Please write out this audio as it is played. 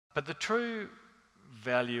But the true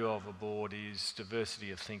value of a board is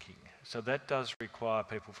diversity of thinking. So that does require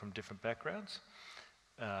people from different backgrounds,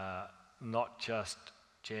 not just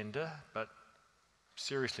gender, but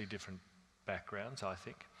seriously different backgrounds, I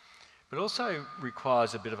think. But also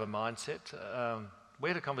requires a bit of a mindset. We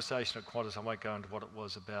had a conversation at Qantas, I won't go into what it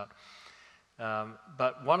was about,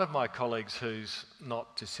 but one of my colleagues who's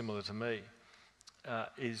not dissimilar to me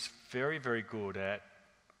is very, very good at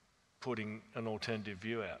putting an alternative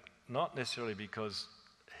view out. Not necessarily because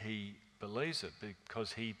he believes it,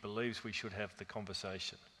 because he believes we should have the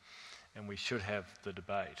conversation and we should have the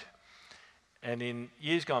debate. And in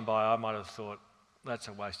years gone by, I might have thought, that's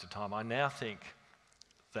a waste of time. I now think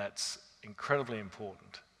that's incredibly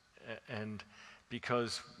important, and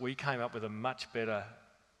because we came up with a much better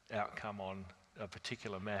outcome on a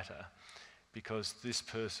particular matter because this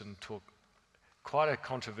person took quite a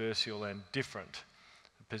controversial and different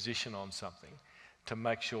position on something to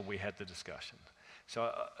make sure we had the discussion.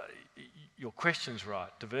 So your question's right.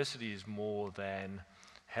 Diversity is more than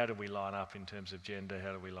how do we line up in terms of gender,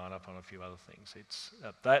 how do we line up on a few other things. It's,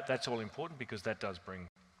 that's all important because that does bring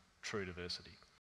true diversity.